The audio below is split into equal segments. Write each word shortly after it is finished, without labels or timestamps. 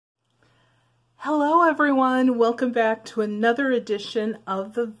Hello everyone, welcome back to another edition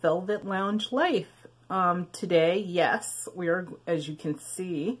of the Velvet Lounge Life. Today, yes, we are, as you can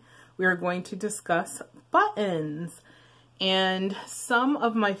see, we are going to discuss buttons. And some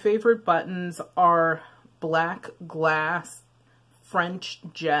of my favorite buttons are black glass, French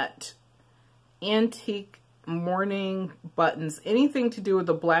jet, antique mourning buttons. Anything to do with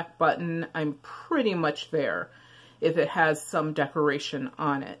a black button, I'm pretty much there if it has some decoration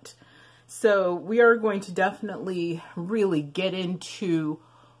on it. So we are going to definitely really get into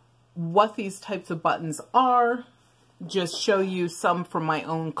what these types of buttons are, just show you some from my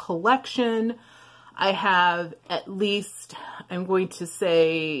own collection. I have at least, I'm going to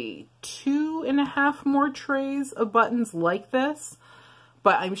say 2.5 more trays of buttons like this,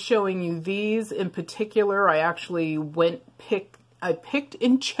 but I'm showing you these in particular. I actually I picked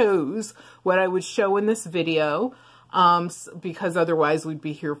and chose what I would show in this video. Because otherwise we'd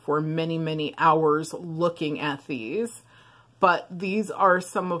be here for many, many hours looking at these. But these are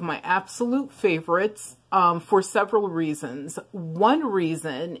some of my absolute favorites for several reasons. One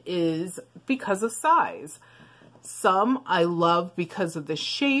reason is because of size. Some I love because of the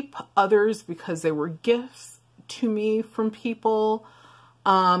shape, others because they were gifts to me from people.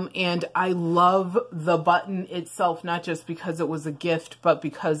 And I love the button itself, not just because it was a gift, but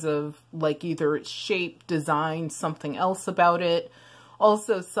because of like either its shape, design, something else about it.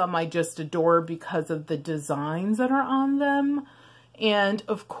 Also, some I just adore because of the designs that are on them. And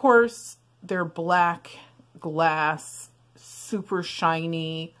of course, they're black glass, super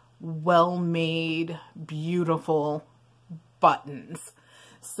shiny, well-made, beautiful buttons.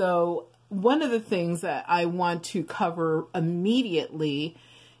 So one of the things that I want to cover immediately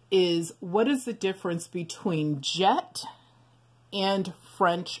is what is the difference between jet and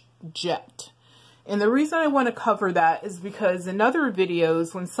French jet. And the reason I want to cover that is because in other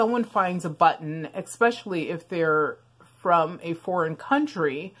videos, when someone finds a button, especially if they're from a foreign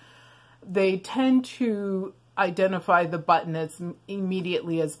country, they tend to identify the button as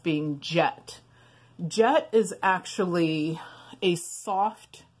immediately as being jet. Jet is actually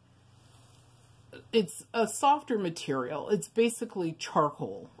it's a softer material. It's basically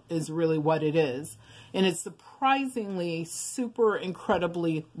charcoal is really what it is. And it's surprisingly super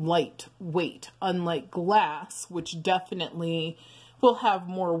incredibly lightweight, unlike glass, which definitely will have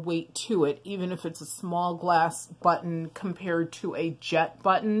more weight to it. Even if it's a small glass button compared to a jet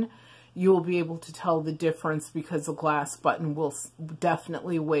button, you will be able to tell the difference because a glass button will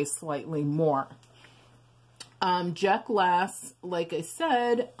definitely weigh slightly more. Jet glass, like I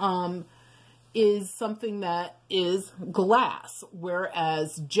said, is something that is glass,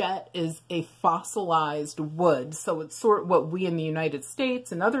 whereas jet is a fossilized wood. So it's sort of what we in the United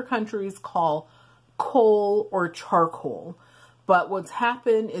States and other countries call coal or charcoal. But what's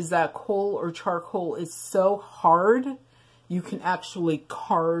happened is that coal or charcoal is so hard, you can actually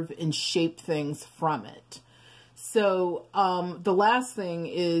carve and shape things from it. So the last thing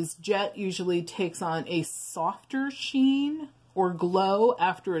is jet usually takes on a softer sheen or glow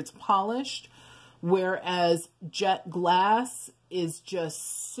after it's polished, whereas jet glass is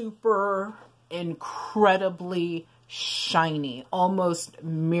just super incredibly shiny, almost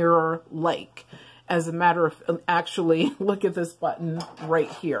mirror-like. As a matter of, actually, look at this button right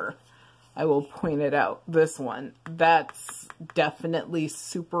here. I will point it out. This one, that's definitely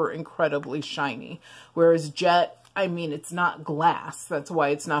super incredibly shiny. Whereas jet, I mean, it's not glass. That's why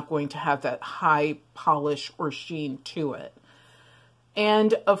it's not going to have that high polish or sheen to it.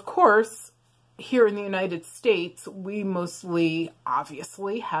 And of course, here in the United States, we mostly,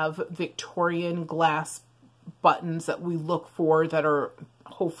 obviously, have Victorian glass buttons that we look for that are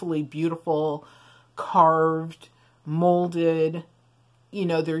hopefully beautiful, carved, molded. You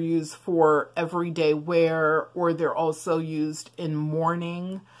know, they're used for everyday wear, or they're also used in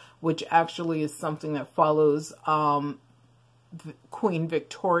mourning, which actually is something that follows Queen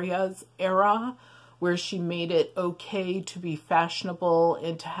Victoria's era, where she made it okay to be fashionable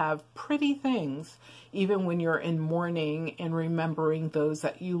and to have pretty things, even when you're in mourning and remembering those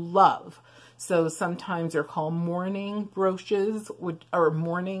that you love. So sometimes they're called mourning brooches, or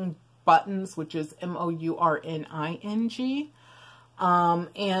mourning buttons, which is M-O-U-R-N-I-N-G.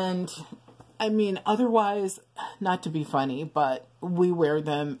 And I mean, otherwise, not to be funny, but we wear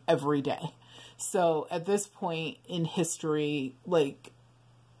them every day. So at this point in history, like,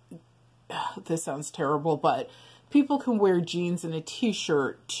 this sounds terrible, but people can wear jeans and a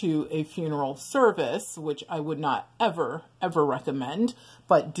t-shirt to a funeral service, which I would not ever, ever recommend,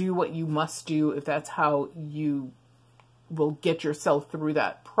 but do what you must do if that's how you will get yourself through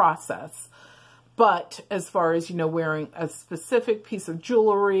that process. But as far as, you know, wearing a specific piece of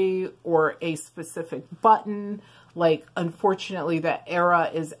jewelry or a specific button, like, unfortunately, that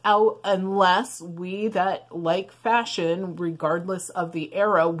era is out, unless we that like fashion, regardless of the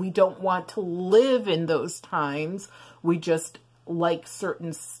era, we don't want to live in those times. We just like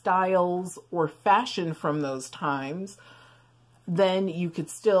certain styles or fashion from those times. Then you could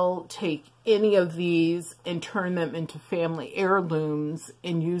still take any of these and turn them into family heirlooms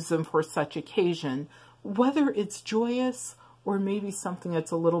and use them for such occasion, whether it's joyous or maybe something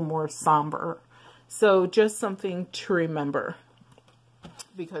that's a little more somber. So just something to remember,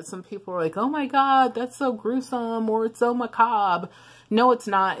 because some people are like, oh my God, that's so gruesome, or it's so macabre. No, it's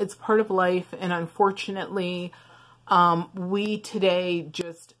not. It's part of life. And unfortunately, we today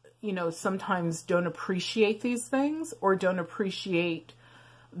just, you know, sometimes don't appreciate these things or don't appreciate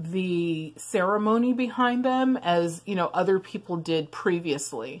the ceremony behind them as, you know, other people did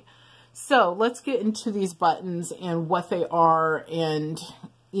previously. So let's get into these buttons and what they are, and,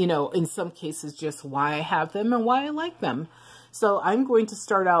 you know, in some cases just why I have them and why I like them. So I'm going to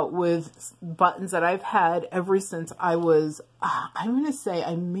start out with buttons that I've had ever since I was, I'm going to say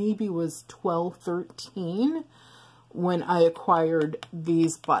I maybe was 12, 13 when I acquired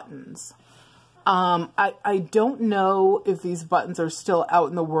these buttons. I don't know if these buttons are still out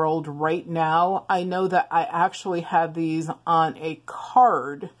in the world right now. I know that I actually had these on a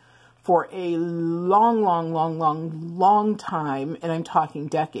card for a long time, and I'm talking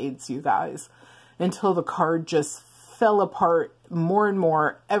decades, you guys, until the card just fell apart more and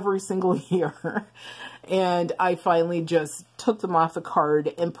more every single year. And I finally just took them off the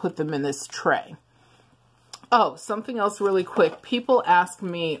card and put them in this tray. Oh, something else really quick. People ask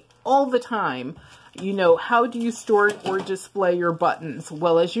me all the time, you know, how do you store or display your buttons?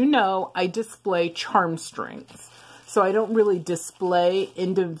 Well, as you know, I display charm strings. So I don't really display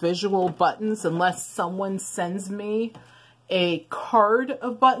individual buttons unless someone sends me a card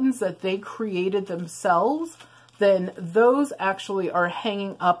of buttons that they created themselves. Then those actually are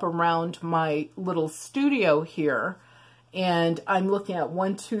hanging up around my little studio here. And I'm looking at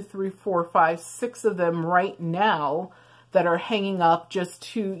 1, 2, 3, 4, 5, 6 of them right now that are hanging up just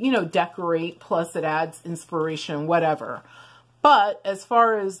to, you know, decorate, plus it adds inspiration, whatever. But as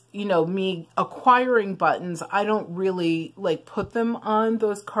far as, you know, me acquiring buttons, I don't really like put them on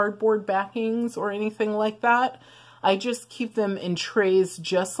those cardboard backings or anything like that. I just keep them in trays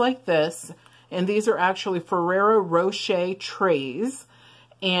just like this. And these are actually Ferrero Rocher trays.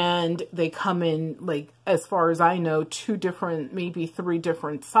 And they come in, like, as far as I know, 2 different, maybe 3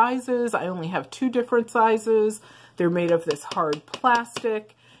 different sizes. I only have 2 different sizes. They're made of this hard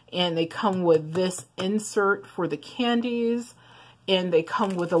plastic, and they come with this insert for the candies, and they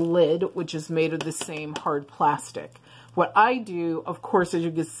come with a lid, which is made of the same hard plastic. What I do, of course, as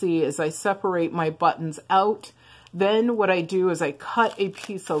you can see, is I separate my buttons out. Then what I do is I cut a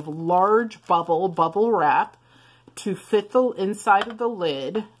piece of large bubble wrap to fit the inside of the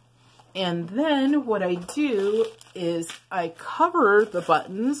lid. And then what I do is I cover the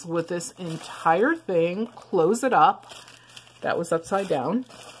buttons with this entire thing, close it up. That was upside down.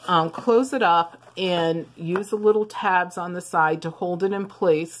 Close it up and use the little tabs on the side to hold it in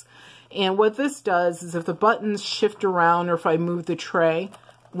place. And what this does is if the buttons shift around or if I move the tray,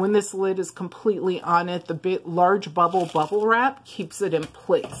 when this lid is completely on it, the large bubble wrap keeps it in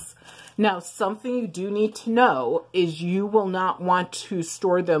place. Now, something you do need to know is you will not want to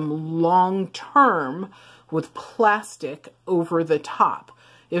store them long term with plastic over the top.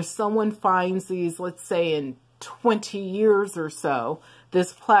 If someone finds these, let's say in 20 years or so,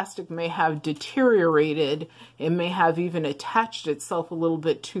 this plastic may have deteriorated and may have even attached itself a little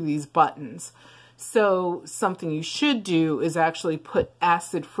bit to these buttons. So something you should do is actually put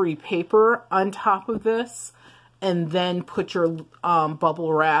acid-free paper on top of this, and then put your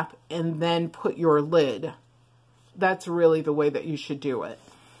bubble wrap, and then put your lid. That's really the way that you should do it.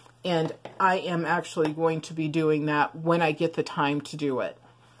 And I am actually going to be doing that when I get the time to do it.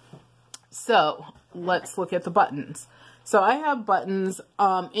 So let's look at the buttons. So I have buttons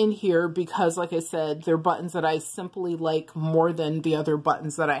in here because, like I said, they're buttons that I simply like more than the other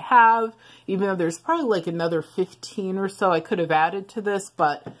buttons that I have, even though there's probably like another 15 or so I could have added to this,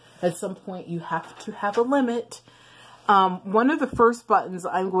 but at some point you have to have a limit. One of the first buttons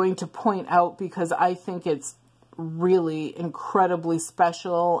I'm going to point out because I think it's really incredibly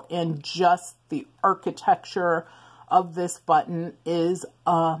special, and just the architecture of this button is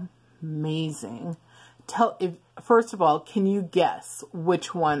amazing. First of all, can you guess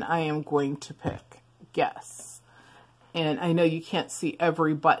which one I am going to pick? Guess. And I know you can't see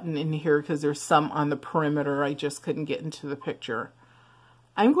every button in here because there's some on the perimeter. I just couldn't get into the picture.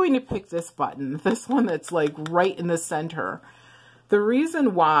 I'm going to pick this button, this one that's like right in the center. The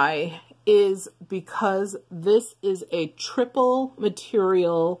reason why is because this is a triple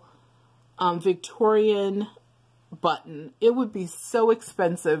material Victorian button. It would be so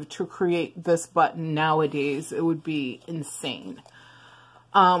expensive to create this button nowadays. It would be insane.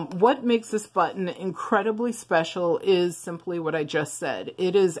 What makes this button incredibly special is simply what I just said.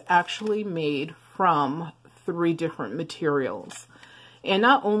 It is actually made from 3 different materials. And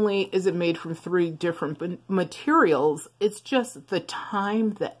not only is it made from 3 different materials, it's just the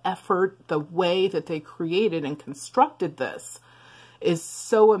time, the effort, the way that they created and constructed this is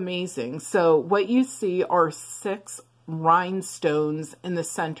so amazing. So what you see are 6 rhinestones in the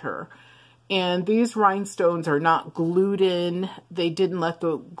center. And these rhinestones are not glued in. They didn't let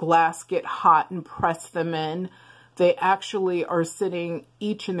the glass get hot and press them in. They actually are sitting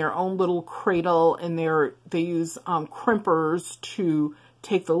each in their own little cradle, and they use crimpers to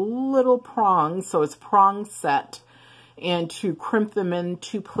take the little prongs, so it's prong set, and to crimp them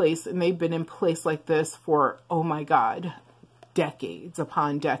into place. And they've been in place like this for, oh my God, decades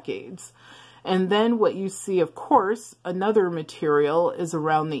upon decades. And then what you see, of course, another material is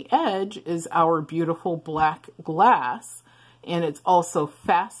around the edge is our beautiful black glass. And it's also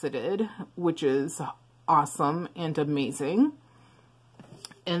faceted, which is awesome and amazing.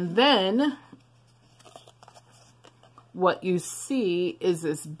 And then what you see is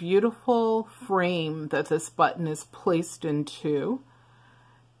this beautiful frame that this button is placed into.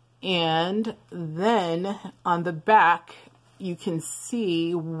 And then on the back, you can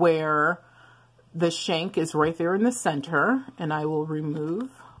see where the shank is right there in the center, and I will remove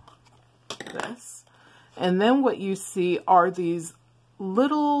this. And then what you see are these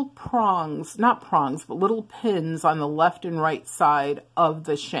little prongs, not prongs, but little pins on the left and right side of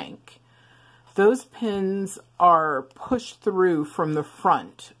the shank. Those pins are pushed through from the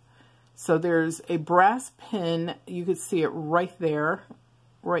front. So there's a brass pin, you can see it right there,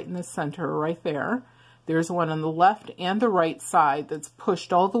 right in the center, right there. There's one on the left and the right side that's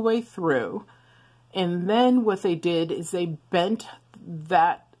pushed all the way through. And then what they did is they bent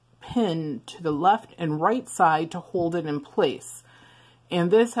that pin to the left and right side to hold it in place. And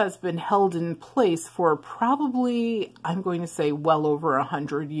this has been held in place for probably, I'm going to say, well over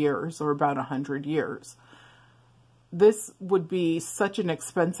 100 years, or about 100 years. This would be such an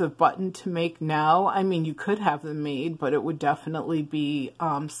expensive button to make now. I mean, you could have them made, but it would definitely be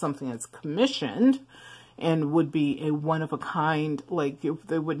something that's commissioned and would be a one-of-a-kind. Like,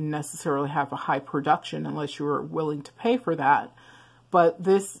 they wouldn't necessarily have a high production unless you were willing to pay for that. But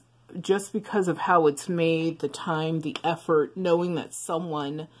this, just because of how it's made, the time, the effort, knowing that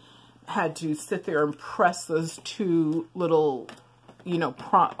someone had to sit there and press those 2 little, you know,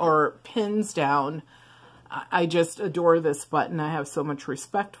 pins down, I just adore this button. I have so much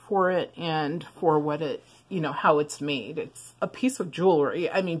respect for it and for what it, you know, how it's made. It's a piece of jewelry.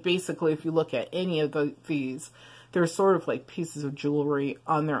 I mean, basically, if you look at any of these, they're sort of like pieces of jewelry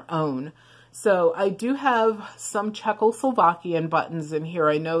on their own. So I do have some Czechoslovakian buttons in here.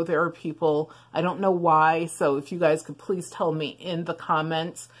 I know there are people, I don't know why. So if you guys could please tell me in the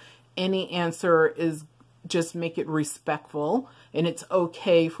comments, any answer is just make it respectful. And it's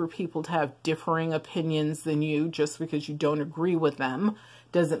okay for people to have differing opinions than you. Just because you don't agree with them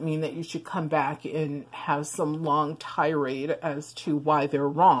doesn't mean that you should come back and have some long tirade as to why they're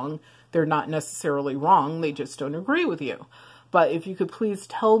wrong. They're not necessarily wrong. They just don't agree with you. But if you could please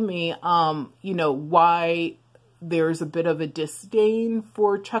tell me, you know, why there's a bit of a disdain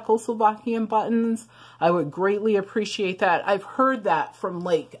for Czechoslovakian buttons, I would greatly appreciate that. I've heard that from,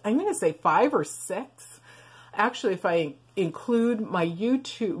 like, I'm going to say 5 or 6. Actually, if I include my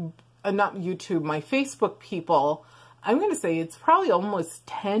YouTube, not YouTube, my Facebook people, I'm going to say it's probably almost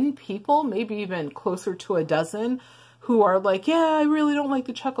 10 people, maybe even closer to a dozen, who are like, yeah, I really don't like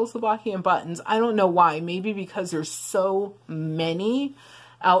the Czechoslovakian buttons. I don't know why. Maybe because there's so many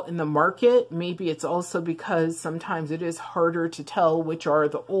out in the market. Maybe it's also because sometimes it is harder to tell which are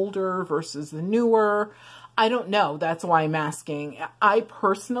the older versus the newer. I don't know. That's why I'm asking. I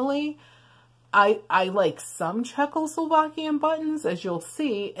personally, I like some Czechoslovakian buttons, as you'll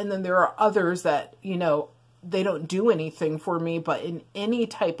see. And then there are others that, you know, they don't do anything for me. But in any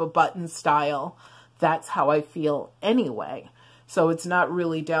type of button style, that's how I feel anyway. So it's not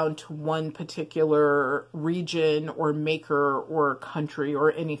really down to one particular region or maker or country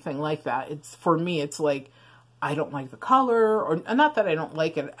or anything like that. It's, for me, it's like, I don't like the color, or not that I don't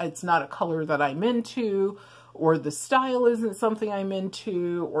like it. It's not a color that I'm into, or the style isn't something I'm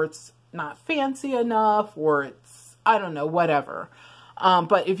into, or it's not fancy enough, or it's, I don't know, whatever.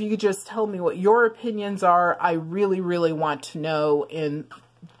 But if you could just tell me what your opinions are, I really, really want to know. And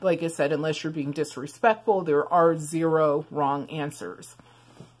like I said, unless you're being disrespectful, there are 0 wrong answers.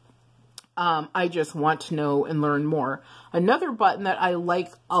 I just want to know and learn more. Another button that I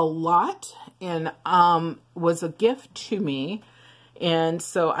like a lot and was a gift to me, and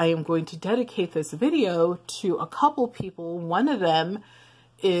so I am going to dedicate this video to a couple people. One of them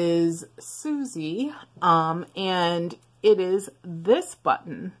is Susie, and it is this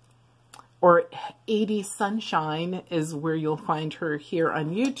button, or 80 Sunshine is where you'll find her here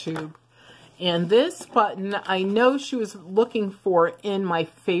on YouTube. And this button, I know she was looking for in my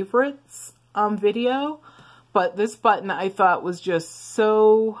favorites video, but this button I thought was just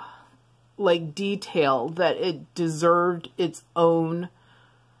so like detailed that it deserved its own,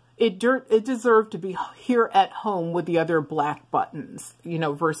 it deserved to be here at home with the other black buttons, you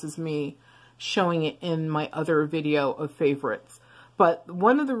know, versus me showing it in my other video of favorites. But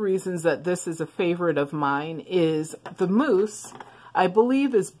one of the reasons that this is a favorite of mine is the moose, I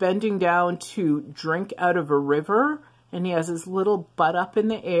believe, is bending down to drink out of a river, and he has his little butt up in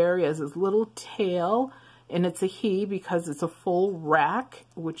the air, he has his little tail, and it's a he because it's a full rack,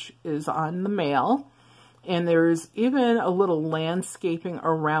 which is on the male, and there's even a little landscaping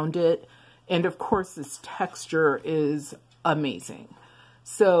around it, and of course this texture is amazing.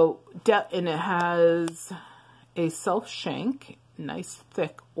 So, and it has a self-shank, nice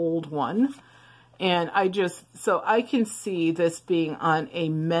thick old one. And so I can see this being on a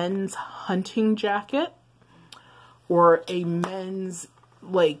men's hunting jacket or a men's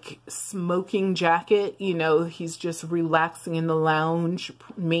like smoking jacket. You know, he's just relaxing in the lounge,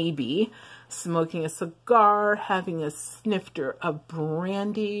 maybe smoking a cigar, having a snifter of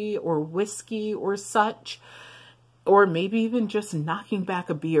brandy or whiskey or such. Or maybe even just knocking back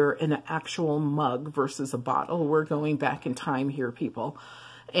a beer in an actual mug versus a bottle. We're going back in time here, people.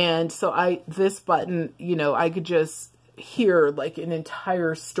 And so this button, you know, I could just hear like an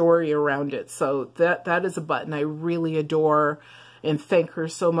entire story around it. So that is a button I really adore, and thank her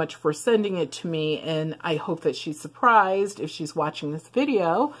so much for sending it to me. And I hope that she's surprised if she's watching this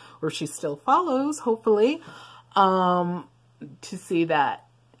video, or she still follows, hopefully, to see that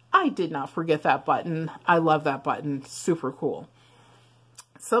I did not forget that button. I love that button. Super cool.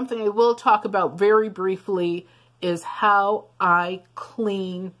 Something I will talk about very briefly is how I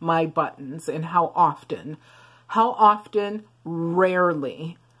clean my buttons and how often. How often?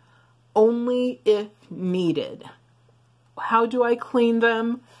 Rarely. Only if needed. How do I clean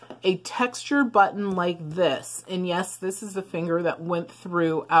them? A textured button like this. And yes, this is the finger that went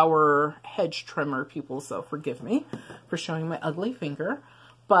through our hedge trimmer, people, so forgive me for showing my ugly finger.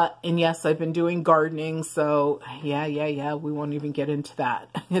 And yes, I've been doing gardening, so yeah, we won't even get into that.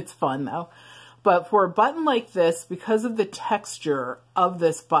 It's fun though. But for a button like this, because of the texture of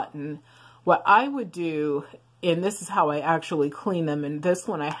this button, what I would do, and this is how I actually clean them, and this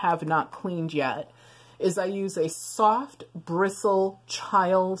one I have not cleaned yet, is I use a soft bristle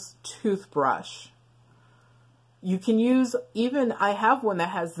child's toothbrush. You can use, even, I have one that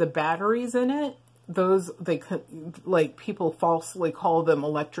has the batteries in it. Those, like, people falsely call them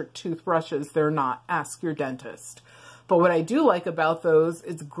electric toothbrushes. They're not. Ask your dentist. But what I do like about those,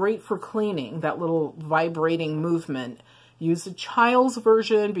 it's great for cleaning, that little vibrating movement. Use a child's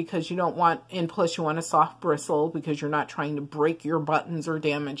version because you don't want, and plus you want a soft bristle because you're not trying to break your buttons or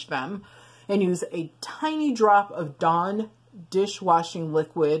damage them. And use a tiny drop of Dawn dishwashing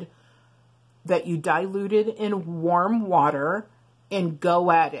liquid that you diluted in warm water, and go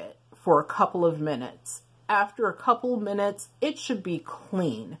at it for a couple of minutes. After a couple of minutes, it should be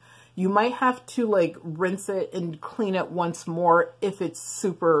clean. You might have to like rinse it and clean it once more if it's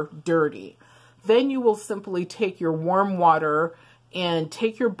super dirty. Then you will simply take your warm water and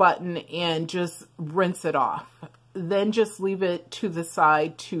take your button and just rinse it off. Then just leave it to the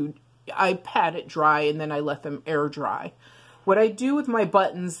side I pat it dry and then I let them air dry. What I do with my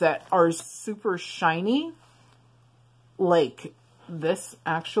buttons that are super shiny, like this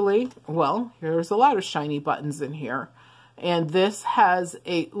actually, well, there's a lot of shiny buttons in here. And this has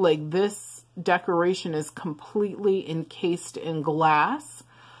this decoration is completely encased in glass.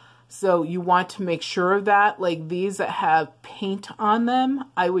 So you want to make sure of that. Like these that have paint on them,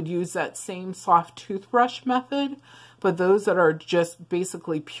 I would use that same soft toothbrush method. But those that are just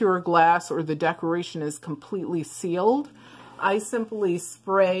basically pure glass or the decoration is completely sealed, I simply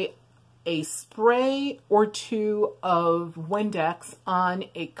spray a spray or two of Windex on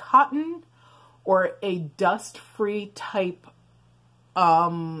a cotton or a dust-free type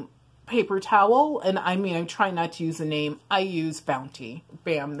paper towel. And I mean, I'm trying not to use a name. I use Bounty.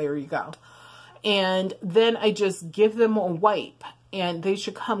 Bam, there you go. And then I just give them a wipe, and they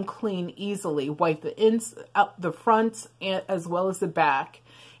should come clean easily. Wipe the fronts as well as the back.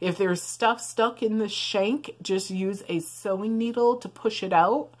 If there's stuff stuck in the shank, just use a sewing needle to push it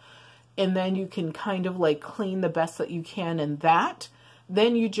out. And then you can kind of like clean the best that you can in that.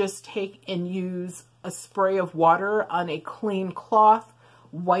 Then you just take and use a spray of water on a clean cloth,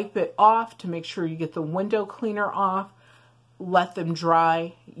 wipe it off to make sure you get the window cleaner off, let them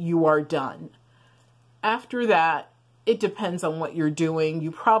dry, you are done. After that, it depends on what you're doing.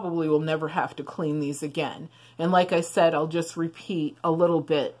 You probably will never have to clean these again. And like I said, I'll just repeat a little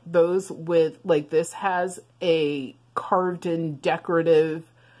bit. Those with, like this has a carved in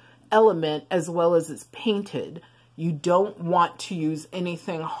decorative element as well as it's painted. You don't want to use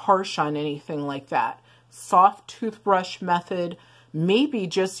anything harsh on anything like that. Soft toothbrush method, maybe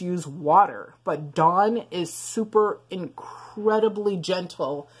just use water, but Dawn is super incredibly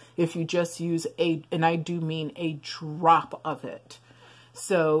gentle if you just use and I do mean a drop of it.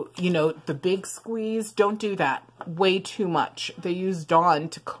 So, you know, the big squeeze, don't do that. Way too much. They use Dawn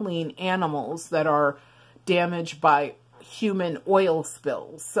to clean animals that are damaged by human oil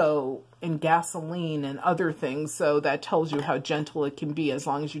spills, so, and gasoline and other things. So that tells you how gentle it can be as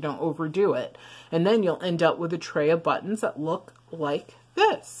long as you don't overdo it. And then you'll end up with a tray of buttons that look like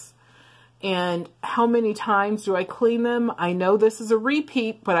this. And how many times do I clean them? I know this is a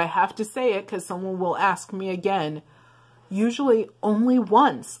repeat, but I have to say it because someone will ask me again. Usually only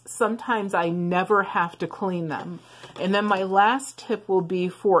once. Sometimes I never have to clean them. And then my last tip will be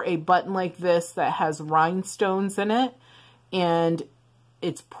for a button like this that has rhinestones in it and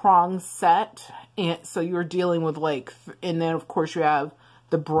it's prong set. And so you're dealing with like, and then of course you have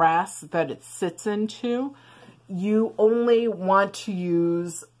the brass that it sits into. You only want to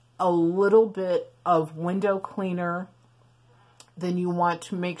use a little bit of window cleaner. Then you want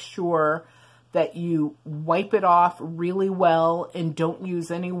to make sure that you wipe it off really well and don't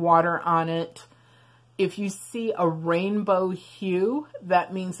use any water on it. If you see a rainbow hue,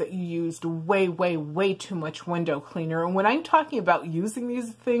 that means that you used way, way, way too much window cleaner. And when I'm talking about using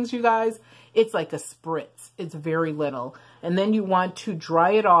these things, you guys, it's like a spritz. It's very little. And then you want to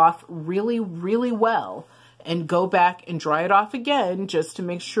dry it off really, really well and go back and dry it off again just to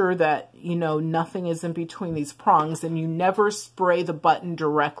make sure that, you know, nothing is in between these prongs. And you never spray the button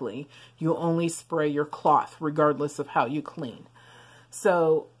directly. You only spray your cloth regardless of how you clean.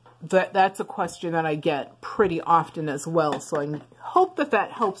 So that's a question that I get pretty often as well. So I hope that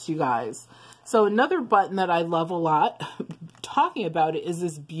that helps you guys. So another button that I love a lot, talking about it, is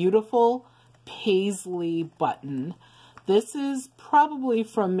this beautiful paisley button. This is probably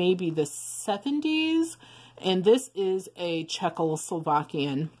from maybe the 70s. And this is a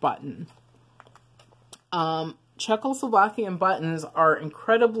Czechoslovakian button. Czechoslovakian buttons are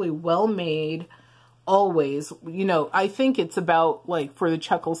incredibly well made, always. You know, I think it's about, like, for the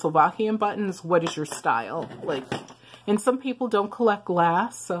Czechoslovakian buttons, what is your style? Like, and some people don't collect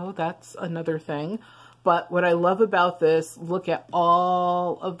glass, so that's another thing. But what I love about this, look at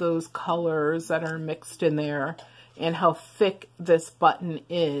all of those colors that are mixed in there and how thick this button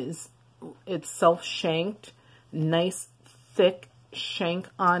is. It's self-shanked, nice thick shank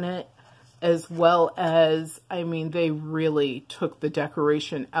on it, as well as, I mean, they really took the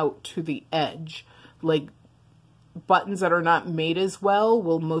decoration out to the edge. Like, buttons that are not made as well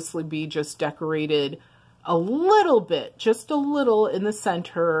will mostly be just decorated a little bit, just a little in the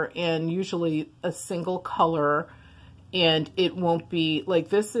center, and usually a single color, and it won't be, like,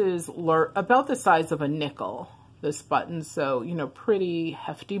 this is about the size of a nickel, this button, so, you know, pretty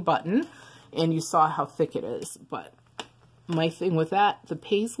hefty button, and you saw how thick it is. But my thing with that, the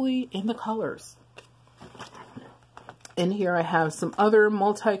paisley and the colors. And here I have some other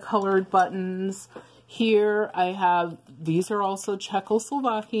multicolored buttons. Here I have, these are also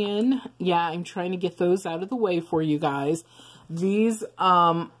Czechoslovakian. Yeah, I'm trying to get those out of the way for you guys. These,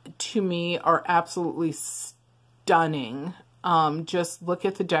 to me, are absolutely stunning. Just look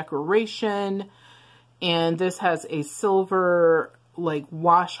at the decoration. And this has a silver, like,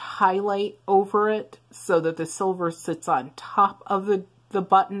 wash highlight over it so that the silver sits on top of the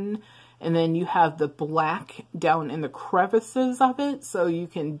button. And then you have the black down in the crevices of it. So you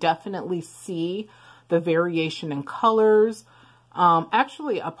can definitely see the variation in colors.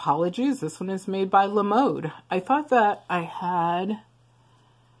 Actually, apologies. This one is made by La Mode. I thought that I had...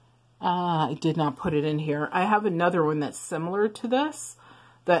 I did not put it in here. I have another one that's similar to this.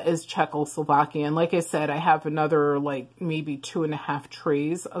 That is Czechoslovakian. Like I said, I have another, like, maybe 2.5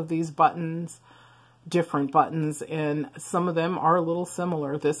 trays of these buttons, different buttons, and some of them are a little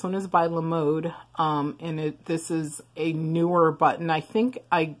similar. This one is by La Mode, and this is a newer button. I think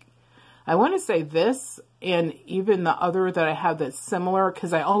I want to say this, and even the other that I have that's similar,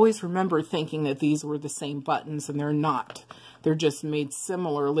 because I always remember thinking that these were the same buttons, and they're not. They're just made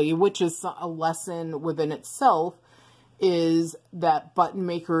similarly, which is a lesson within itself, is that button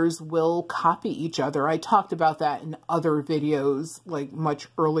makers will copy each other. I talked about that in other videos, like much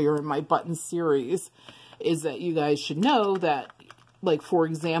earlier in my button series, is that you guys should know that, like, for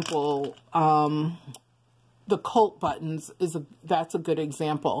example, the cult buttons that's a good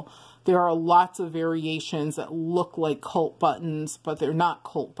example. There are lots of variations that look like cult buttons, but they're not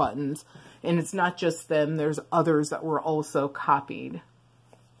cult buttons. And it's not just them, there's others that were also copied.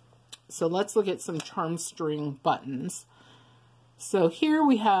 So let's look at some charm string buttons. So here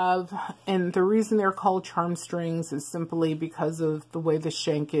we have, and the reason they're called charm strings is simply because of the way the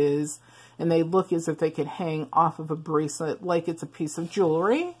shank is, and they look as if they could hang off of a bracelet like it's a piece of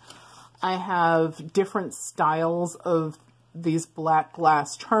jewelry. I have different styles of these black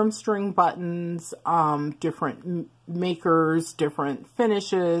glass charm string buttons, different makers, different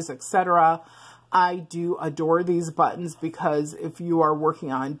finishes, etc. I do adore these buttons because if you are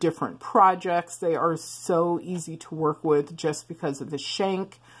working on different projects, they are so easy to work with just because of the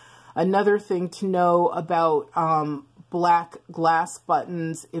shank. Another thing to know about black glass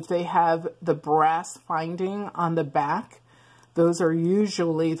buttons, if they have the brass finding on the back, those are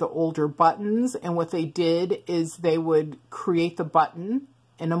usually the older buttons. And what they did is they would create the button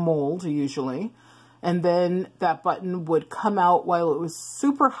in a mold usually, and then that button would come out while it was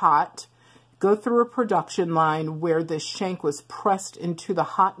super hot, go through a production line where the shank was pressed into the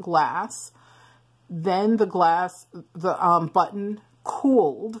hot glass. Then the button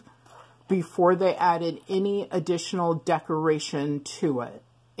cooled before they added any additional decoration to it.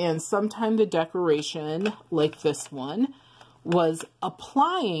 And sometimes the decoration, like this one, was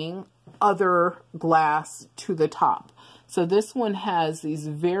applying other glass to the top. So this one has these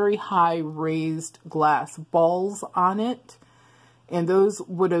very high raised glass balls on it, and those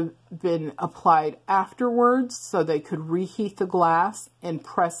would have been applied afterwards so they could reheat the glass and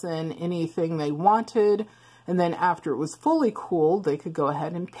press in anything they wanted. And then after it was fully cooled, they could go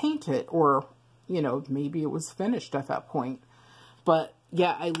ahead and paint it, or, you know, maybe it was finished at that point. But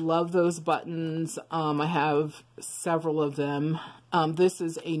yeah, I love those buttons. I have several of them. This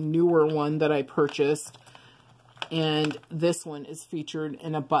is a newer one that I purchased, and this one is featured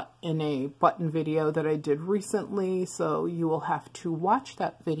in a button video that I did recently, so you will have to watch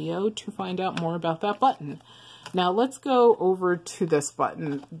that video to find out more about that button. Now let's go over to this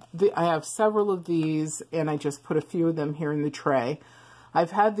button. I have several of these, and I just put a few of them here in the tray.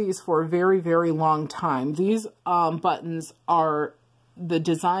 I've had these for a very, very long time. These buttons are, the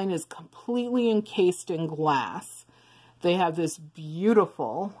design is completely encased in glass. They have this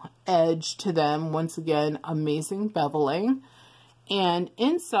beautiful edge to them. Once again, amazing beveling. And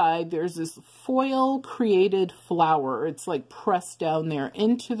inside there's this foil created flower. It's like pressed down there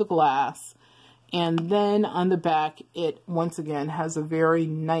into the glass. And then on the back, it once again has a very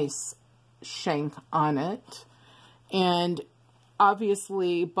nice shank on it. And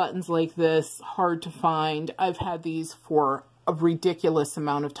obviously buttons like this, hard to find. I've had these for a ridiculous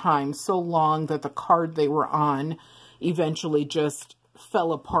amount of time, so long that the card they were on eventually just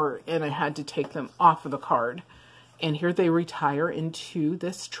fell apart and I had to take them off of the card. And here they retire into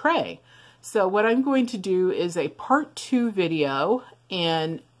this tray. So what I'm going to do is a part 2 video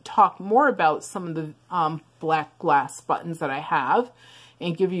and talk more about some of the black glass buttons that I have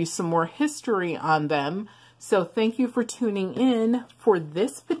and give you some more history on them. So thank you for tuning in for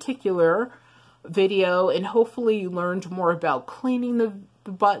this particular video, and hopefully you learned more about cleaning the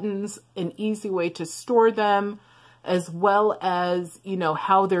buttons, an easy way to store them, as well as, you know,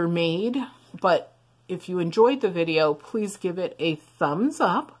 how they're made. But if you enjoyed the video, please give it a thumbs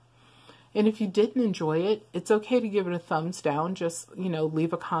up. And if you didn't enjoy it, it's okay to give it a thumbs down. Just, you know,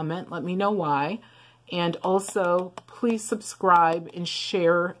 leave a comment, let me know why. And also, please subscribe and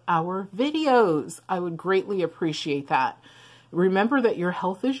share our videos. I would greatly appreciate that. Remember that your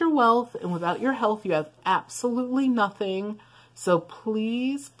health is your wealth, and without your health, you have absolutely nothing. So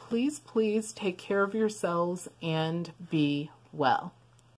please, please, please take care of yourselves and be well.